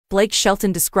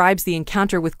Shelton describes the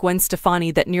encounter with Gwen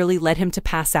Stefani that nearly led him to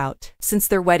pass out. Since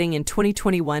their wedding in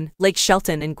 2021,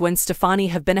 Shelton and Gwen Stefani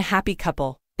have been a happy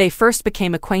couple. They first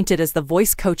became acquainted as the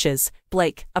voice coaches.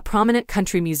 Blake, a prominent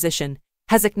country musician,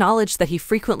 has acknowledged that he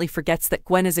frequently forgets that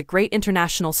Gwen is a great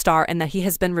international star and that he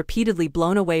has been repeatedly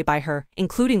blown away by her,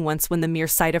 including once when the mere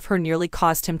sight of her nearly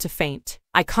caused him to faint.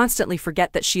 "I constantly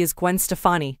forget that she is Gwen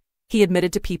Stefani," he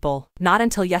admitted to People. "Not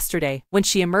until yesterday, when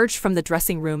she emerged from the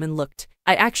dressing room and looked.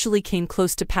 I actually came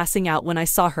close to passing out when I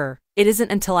saw her. It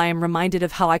isn't until I am reminded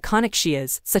of how iconic she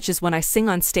is, such as when I sing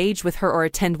on stage with her or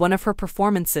attend one of her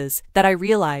performances, that I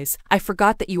realize I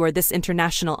forgot that you are this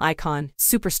international icon,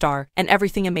 superstar, and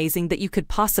everything amazing that you could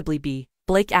possibly be."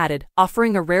 Blake added,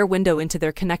 offering a rare window into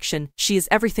their connection. "She is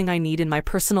everything I need in my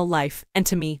personal life, and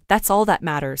to me, that's all that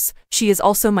matters. She is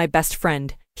also my best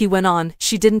friend." He went on,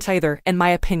 "She didn't either, in my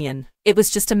opinion. It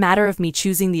was just a matter of me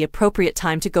choosing the appropriate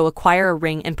time to go acquire a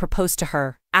ring and propose to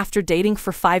her." After dating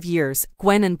for 5 years,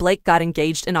 Gwen and Blake got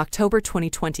engaged in October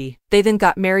 2020. They then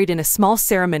got married in a small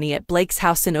ceremony at Blake's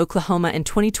house in Oklahoma in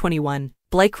 2021.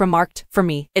 Blake remarked, "For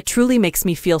me, it truly makes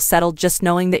me feel settled just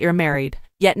knowing that you're married.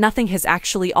 Yet nothing has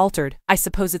actually altered. I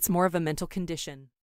suppose it's more of a mental condition."